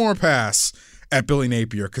one more pass at Billy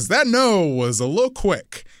Napier, because that no was a little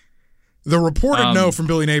quick. The reported no from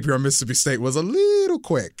Billy Napier on Mississippi State was a little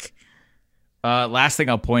quick. Last thing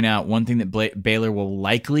I'll point out, one thing that Baylor will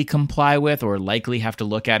likely comply with or likely have to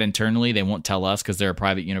look at internally, they won't tell us because they're a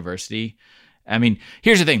private university. I mean,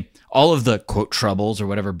 here's the thing. All of the, quote, troubles or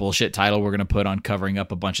whatever bullshit title we're going to put on covering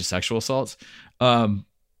up a bunch of sexual assaults, the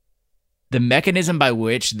mechanism by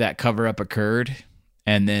which that cover-up occurred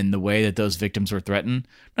and then the way that those victims were threatened,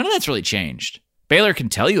 none of that's really changed. Baylor can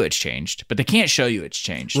tell you it's changed, but they can't show you it's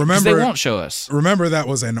changed. Remember, they won't show us. Remember, that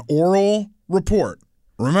was an oral report.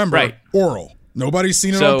 Remember, right. Oral. Nobody's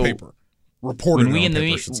seen it on paper. Reported when we on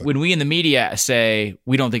paper, when we in the media say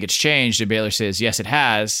we don't think it's changed and Baylor says yes it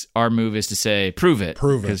has, our move is to say prove it,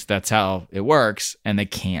 because that's how it works, and they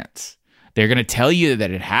can't. They're going to tell you that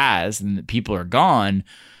it has and that people are gone,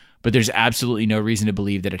 but there's absolutely no reason to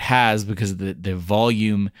believe that it has because of the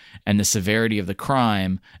volume and the severity of the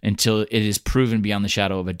crime until it is proven beyond the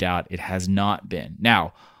shadow of a doubt it has not been.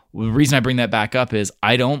 Now, the reason I bring that back up is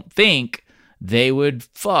I don't think they would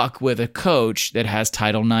fuck with a coach that has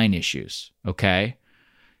Title IX issues, okay?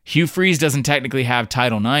 Hugh Freeze doesn't technically have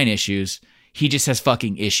Title IX issues. He just has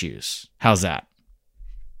fucking issues. How's that?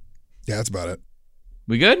 Yeah, that's about it.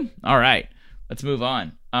 We good? All right. Let's move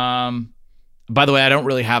on. By the way, I don't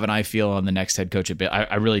really have an I feel on the next head coach a bit.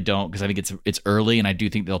 I really don't, because I think it's early, and I do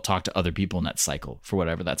think they'll talk to other people in that cycle for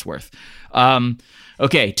whatever that's worth.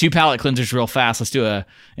 Okay, 2 palate cleansers real fast. Let's do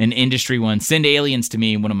an industry one. Send aliens to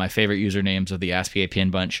me, one of my favorite usernames of the AskPAPN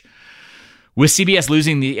bunch. With CBS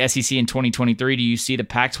losing the SEC in 2023, do you see the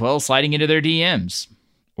Pac-12 sliding into their DMs?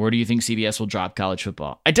 Or do you think CBS will drop college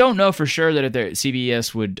football? I don't know for sure that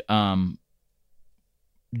CBS would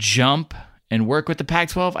jump and work with the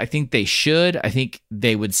Pac-12. I think they should. I think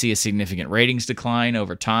they would see a significant ratings decline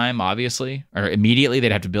over time, obviously. Or immediately.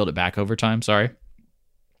 They'd have to build it back over time. Sorry.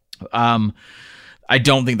 I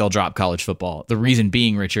don't think they'll drop college football. The reason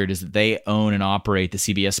being, Richard, is that they own and operate the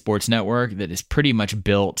CBS Sports Network that is pretty much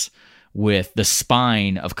built with the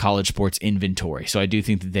spine of college sports inventory. So I do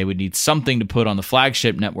think that they would need something to put on the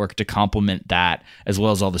flagship network to complement that, as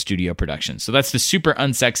well as all the studio productions. So that's the super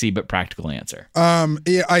unsexy but practical answer.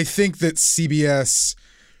 Yeah, I think that CBS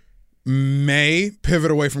may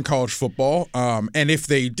pivot away from college football. And if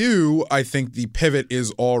they do, I think the pivot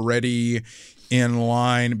is already in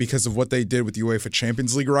line because of what they did with UEFA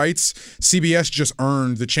Champions League rights. CBS just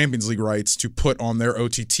earned the Champions League rights to put on their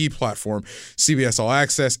OTT platform, CBS All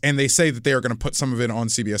Access, and they say that they are going to put some of it on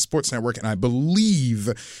CBS Sports Network, and I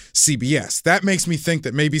believe CBS. That makes me think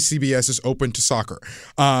that maybe CBS is open to soccer.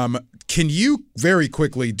 Can you very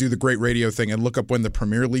quickly do the great radio thing and look up when the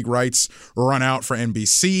Premier League rights run out for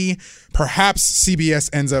NBC? Perhaps CBS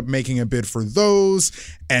ends up making a bid for those,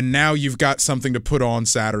 and now you've got something to put on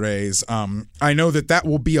Saturdays. I know that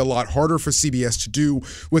will be a lot harder for CBS to do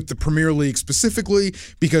with the Premier League specifically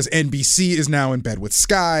because NBC is now in bed with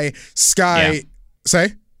Sky. Say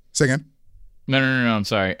again. No, I'm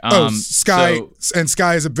sorry. Sky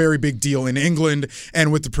is a very big deal in England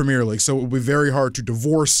and with the Premier League, so it will be very hard to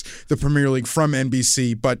divorce the Premier League from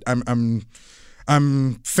NBC. But I'm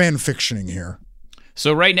fan fictioning here.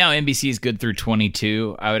 So right now NBC is good through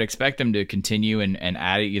 22. I would expect them to continue and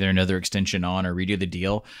add either another extension on or redo the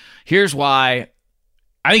deal. Here's why.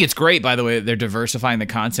 I think it's great, by the way, they're diversifying the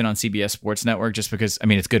content on CBS Sports Network just because, I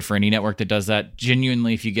mean, it's good for any network that does that.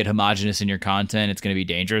 Genuinely, if you get homogenous in your content, it's going to be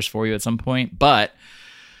dangerous for you at some point. But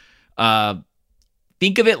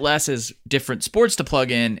think of it less as different sports to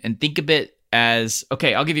plug in and think of it as,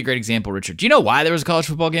 okay, I'll give you a great example, Richard. Do you know why there was a college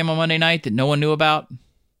football game on Monday night that no one knew about?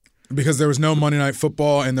 Because there was no Monday Night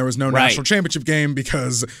Football and there was no national championship game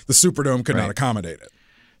because the Superdome could not accommodate it.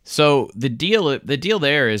 So the deal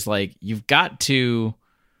there is like you've got to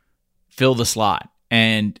fill the slot.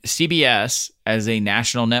 And CBS, as a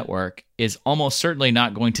national network, is almost certainly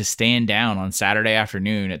not going to stand down on Saturday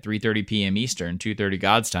afternoon at 3:30 p.m. Eastern, 2:30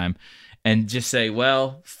 God's time, and just say,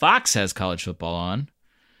 well, Fox has college football on,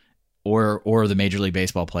 or the Major League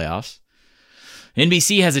Baseball playoffs.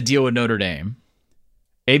 NBC has a deal with Notre Dame.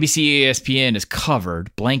 ABC, ESPN is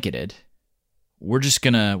covered, blanketed. We're just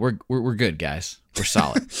gonna we're good, guys. We're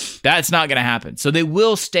solid. That's not gonna happen. So they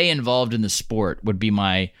will stay involved in the sport. Would be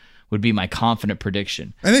my confident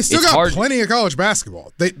prediction. And they still got plenty of college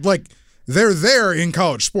basketball. They're there in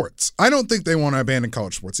college sports. I don't think they want to abandon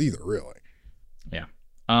college sports either, really.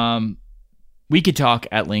 Yeah. We could talk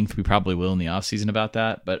at length. We probably will in the offseason about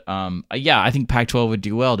that. But yeah, I think Pac-12 would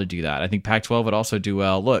do well to do that. I think Pac-12 would also do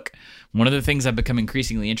well. Look, one of the things I've become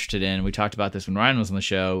increasingly interested in, we talked about this when Ryan was on the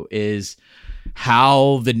show, is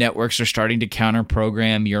how the networks are starting to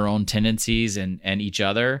counter-program your own tendencies and each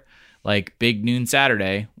other. Like Big Noon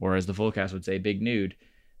Saturday, or as the Fullcast would say, Big Nude,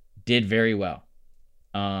 did very well.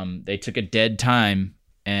 They took a dead time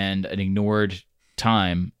and an ignored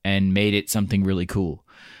time and made it something really cool.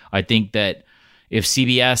 I think that if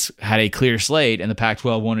CBS had a clear slate and the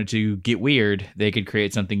Pac-12 wanted to get weird, they could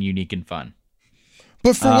create something unique and fun.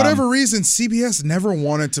 But for whatever reason, CBS never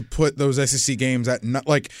wanted to put those SEC games at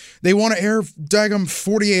they want to air daggum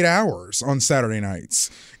 48 hours on Saturday nights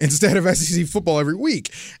instead of SEC football every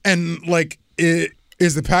week. And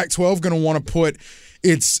is the Pac-12 going to want to put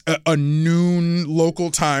its a noon local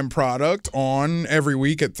time product on every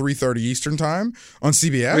week at 3:30 Eastern time on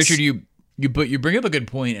CBS? Richard, you bring up a good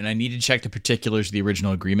point, and I need to check the particulars of the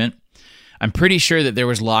original agreement. I'm pretty sure that there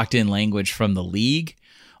was locked in language from the league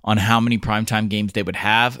on how many primetime games they would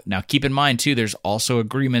have. Now, keep in mind, too, there's also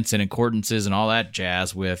agreements and accordances and all that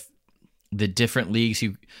jazz with the different leagues.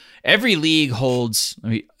 Every league holds,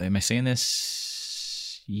 am I saying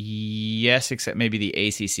this? Yes, except maybe the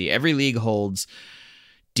ACC. Every league holds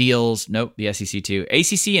deals. Nope, the SEC too.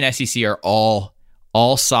 ACC and SEC are all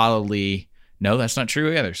solidly, no, that's not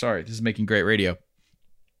true either. Sorry, this is making great radio.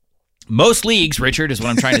 Most leagues, Richard, is what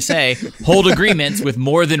I'm trying to say, hold agreements with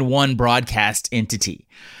more than one broadcast entity.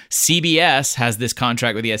 CBS has this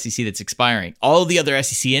contract with the SEC that's expiring. All of the other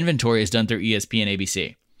SEC inventory is done through ESPN and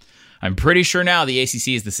ABC. I'm pretty sure now the ACC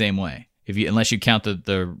is the same way, unless you count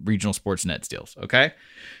the regional sports net deals, okay?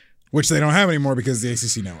 Which they don't have anymore because of the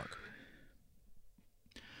ACC network.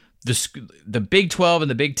 The Big 12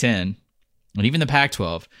 and the Big 10, and even the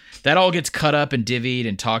Pac-12, that all gets cut up and divvied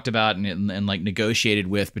and talked about and negotiated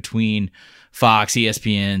with between Fox,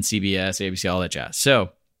 ESPN, CBS, ABC, all that jazz.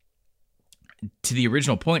 So, to the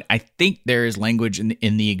original point, I think there is language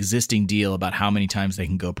in the existing deal about how many times they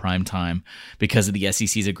can go prime time because of the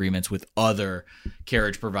SEC's agreements with other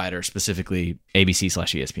carriage providers, specifically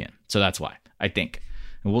ABC/ESPN. So that's why, I think.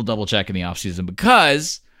 And we'll double check in the offseason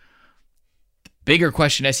because the bigger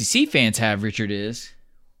question SEC fans have, Richard, is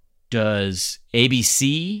does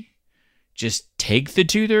ABC just take the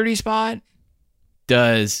 2:30 spot?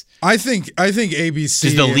 I think ABC.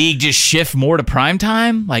 Does the league just shift more to prime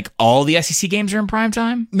time? Like all the SEC games are in prime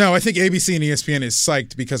time? No, I think ABC and ESPN is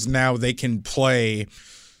psyched because now they can play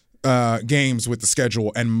games with the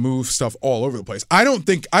schedule and move stuff all over the place. I don't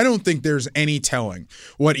think there's any telling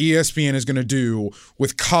what ESPN is going to do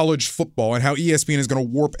with college football and how ESPN is going to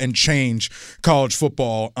warp and change college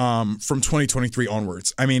football from 2023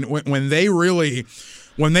 onwards. I mean, when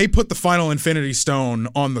they put the final Infinity Stone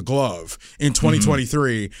on the glove in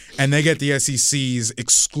 2023 and they get the SEC's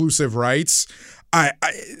exclusive rights,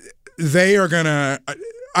 they are going to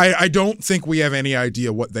I don't think we have any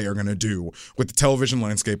idea what they are going to do with the television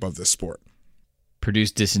landscape of this sport. Produce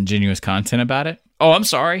disingenuous content about it? Oh, I'm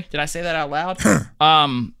sorry. Did I say that out loud?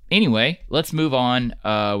 Anyway, let's move on.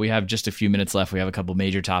 We have just a few minutes left. We have a couple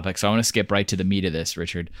major topics. So I want to skip right to the meat of this,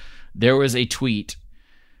 Richard. There was a tweet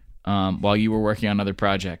while you were working on other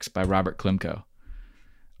projects by Robert Klimko.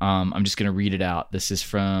 I'm just going to read it out. This is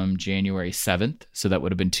from January 7th, so that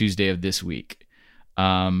would have been Tuesday of this week.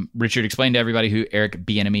 Richard, explain to everybody who Eric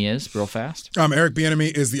Bieniemy is real fast. Eric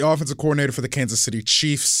Bieniemy is the offensive coordinator for the Kansas City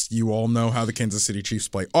Chiefs. You all know how the Kansas City Chiefs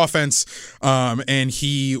play offense. And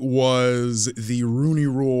he was the Rooney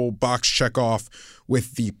Rule box checkoff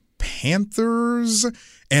with the Panthers.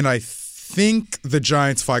 And I think the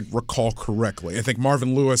Giants, if I recall correctly. I think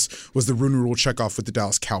Marvin Lewis was the Rooney Rule checkoff with the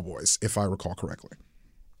Dallas Cowboys, if I recall correctly.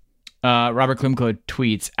 Robert Klimko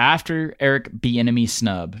tweets, after Eric Bieniemy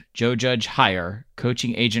snub, Joe Judge hire,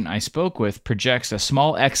 coaching agent I spoke with projects a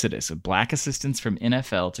small exodus of black assistants from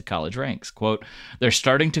NFL to college ranks. Quote, they're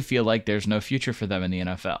starting to feel like there's no future for them in the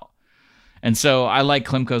NFL. And so I like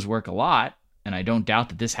Klimko's work a lot, and I don't doubt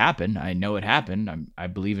that this happened. I know it happened. I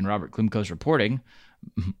believe in Robert Klimko's reporting.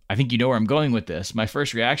 I think you know where I'm going with this. My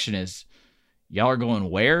first reaction is, y'all are going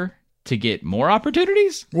where to get more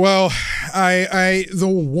opportunities? Well, the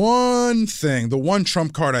one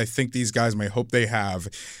trump card I think these guys may hope they have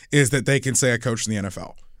is that they can say I coached in the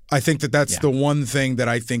NFL. I think that's the one thing that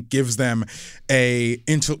I think gives them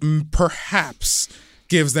perhaps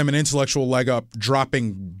gives them an intellectual leg up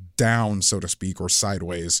dropping down, so to speak, or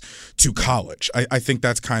sideways to college. I think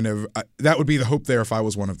that's kind of that would be the hope there if I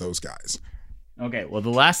was one of those guys. Okay, well, the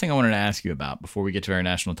last thing I wanted to ask you about before we get to our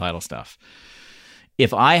national title stuff,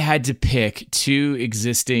 if I had to pick two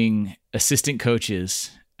existing assistant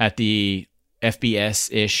coaches at the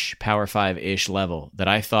FBS-ish, Power 5-ish level that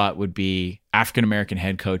I thought would be African-American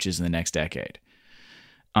head coaches in the next decade,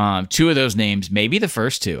 two of those names, maybe the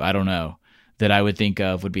first two, I don't know, that I would think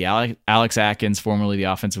of would be Alex Atkins, formerly the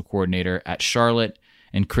offensive coordinator at Charlotte,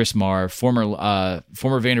 and Chris Marr, former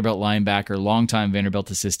Vanderbilt linebacker, longtime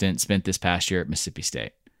Vanderbilt assistant, spent this past year at Mississippi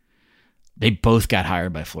State. They both got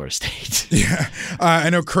hired by Florida State. Yeah. I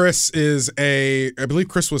know Chris I believe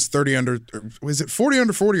Chris was 30 under, was it 40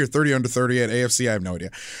 under 40 or 30 under 30 at AFC? I have no idea.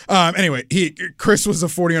 Anyway, Chris was a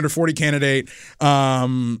 40 under 40 candidate.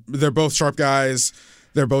 They're both sharp guys.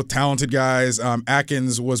 They're both talented guys.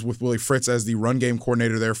 Atkins was with Willie Fritz as the run game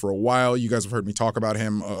coordinator there for a while. You guys have heard me talk about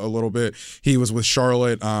him a little bit. He was with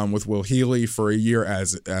Charlotte with Will Healy for a year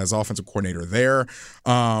as offensive coordinator there.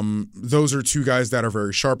 Those are two guys that are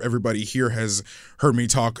very sharp. Everybody here has heard me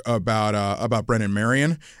talk about Brennan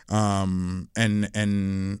Marion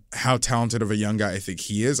and how talented of a young guy I think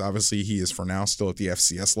he is. Obviously, he is for now still at the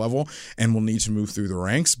FCS level and will need to move through the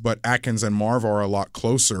ranks. But Atkins and Marv are a lot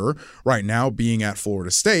closer right now, being at Florida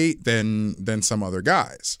State than some other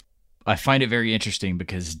guys. I find it very interesting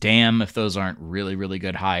because damn if those aren't really, really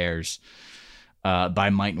good hires by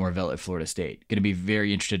Mike Norvell at Florida State. Going to be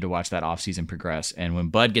very interested to watch that offseason progress. And when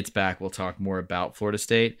Bud gets back, we'll talk more about Florida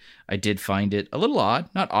State. I did find it a little odd,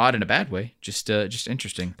 not odd in a bad way, just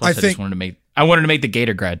interesting. Plus, I wanted to make the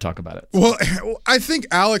Gator grad talk about it. Well, I think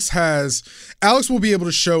Alex will be able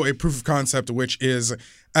to show a proof of concept, which is,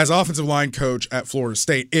 as offensive line coach at Florida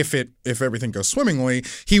State, if everything goes swimmingly,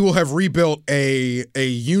 he will have rebuilt a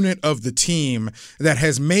unit of the team that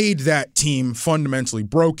has made that team fundamentally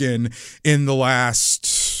broken in the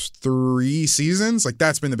last 3 seasons. Like,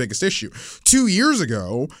 that's been the biggest issue. 2 years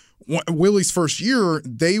ago, Willie's first year,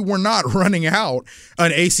 they were not running out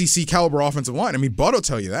an ACC caliber offensive line. I mean, Bud will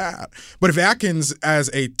tell you that. But if Atkins,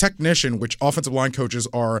 as a technician, which offensive line coaches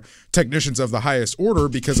are technicians of the highest order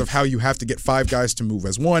because of how you have to get 5 guys to move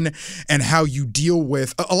as one and how you deal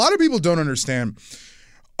with, a lot of people don't understand,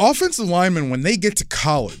 offensive linemen, when they get to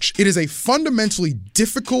college, it is a fundamentally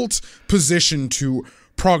difficult position to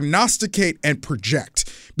prognosticate and project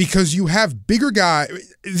because you have bigger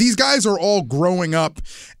guys. These guys are all growing up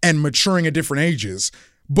and maturing at different ages,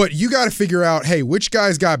 but you got to figure out, hey, which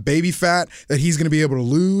guy's got baby fat that he's going to be able to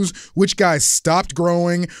lose, which guy stopped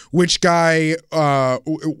growing, which guy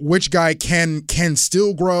can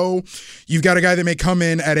still grow. You've got a guy that may come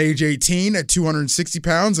in at age 18 at 260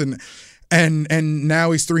 pounds and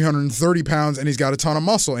now he's 330 pounds and he's got a ton of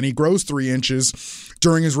muscle and he grows 3 inches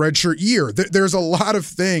during his redshirt year. There's a lot of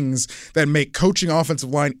things that make coaching offensive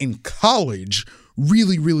line in college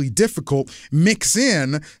really, really difficult. Mix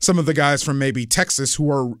in some of the guys from maybe Texas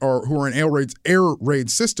who are in air raid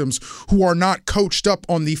systems who are not coached up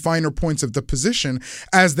on the finer points of the position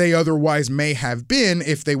as they otherwise may have been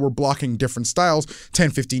if they were blocking different styles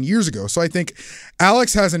 10, 15 years ago. So I think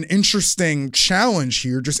Alex has an interesting challenge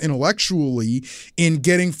here just intellectually in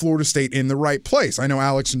getting Florida State in the right place. I know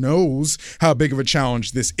Alex knows how big of a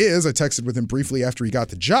challenge this is. I texted with him briefly after he got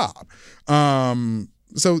the job.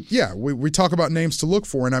 So, yeah, we talk about names to look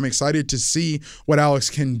for, and I'm excited to see what Alex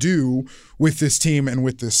can do with this team and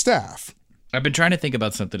with this staff. I've been trying to think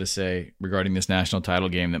about something to say regarding this national title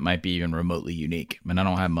game that might be even remotely unique. I mean, I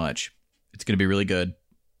don't have much. It's going to be really good.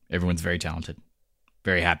 Everyone's very talented.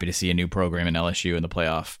 Very happy to see a new program in LSU in the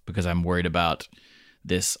playoff because I'm worried about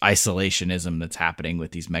this isolationism that's happening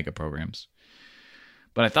with these mega programs.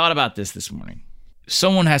 But I thought about this morning.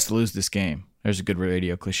 Someone has to lose this game. There's a good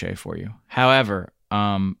radio cliche for you. However,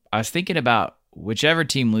 I was thinking about whichever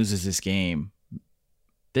team loses this game,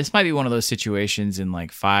 this might be one of those situations in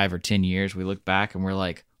like 5 or 10 years we look back and we're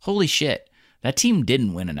like, holy shit, that team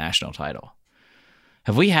didn't win a national title.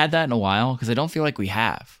 Have we had that in a while? Because I don't feel like we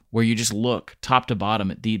have, where you just look top to bottom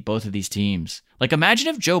at both of these teams. Like, imagine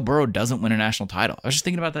if Joe Burrow doesn't win a national title. I was just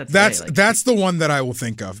thinking about that today. That's the one that I will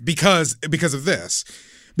think of because of this.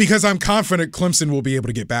 Because I'm confident Clemson will be able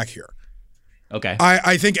to get back here. Okay.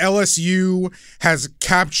 I think LSU has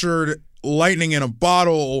captured lightning in a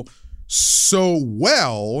bottle so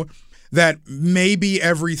well that maybe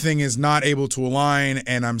everything is not able to align,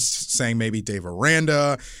 and I'm saying maybe Dave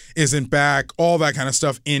Aranda isn't back, all that kind of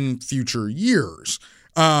stuff in future years.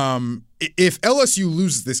 If LSU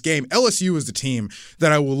loses this game, LSU is the team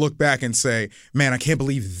that I will look back and say, man, I can't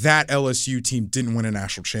believe that LSU team didn't win a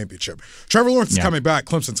national championship. Trevor Lawrence is coming back.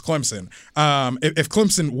 Clemson's Clemson. If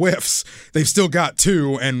Clemson whiffs, they've still got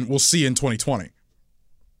 2, and we'll see in 2020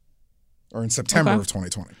 or in September of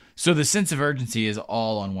 2020. So the sense of urgency is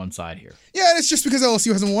all on one side here. Yeah, and it's just because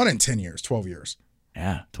LSU hasn't won in 10 years, 12 years.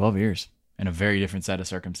 Yeah, 12 years in a very different set of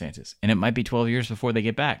circumstances. And it might be 12 years before they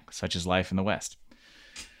get back, such as life in the West.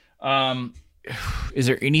 Is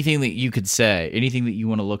there anything that you could say, anything that you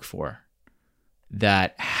want to look for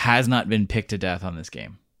that has not been picked to death on this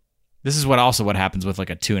game? This is what happens with like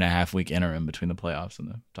a 2.5 week interim between the playoffs and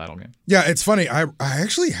the title game. Yeah, it's funny. I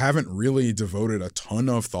actually haven't really devoted a ton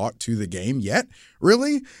of thought to the game yet,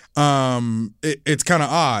 really. It's kind of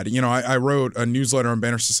odd. You know, I wrote a newsletter on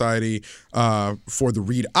Banner Society for the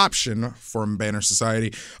read option from Banner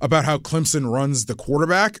Society about how Clemson runs the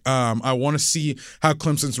quarterback. I want to see how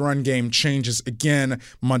Clemson's run game changes again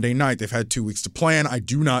Monday night. They've had 2 weeks to plan. I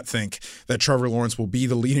do not think that Trevor Lawrence will be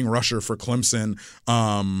the leading rusher for Clemson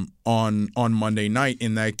on Monday night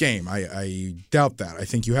in that game. I doubt that. I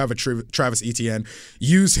think you have a Travis Etienne.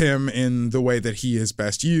 Use him in the way that he is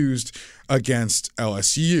best used against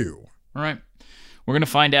LSU. All right. We're going to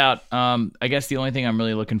find out. I guess the only thing I'm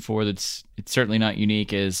really looking for it's certainly not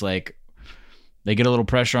unique is like they get a little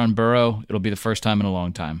pressure on Burrow. It'll be the first time in a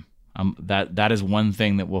long time. That is one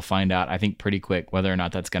thing that we'll find out, I think, pretty quick whether or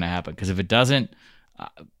not that's going to happen. Because if it doesn't,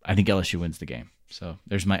 I think LSU wins the game. So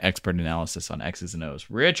there's my expert analysis on X's and O's.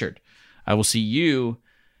 Richard, I will see you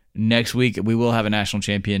next week. We will have a national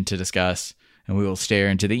champion to discuss, and we will stare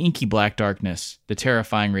into the inky black darkness, the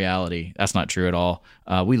terrifying reality. That's not true at all.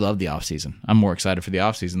 We love the offseason. I'm more excited for the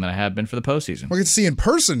offseason than I have been for the postseason. We'll get to see you in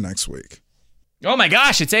person next week. Oh my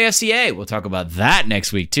gosh, it's AFCA. We'll talk about that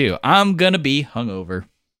next week too. I'm going to be hungover.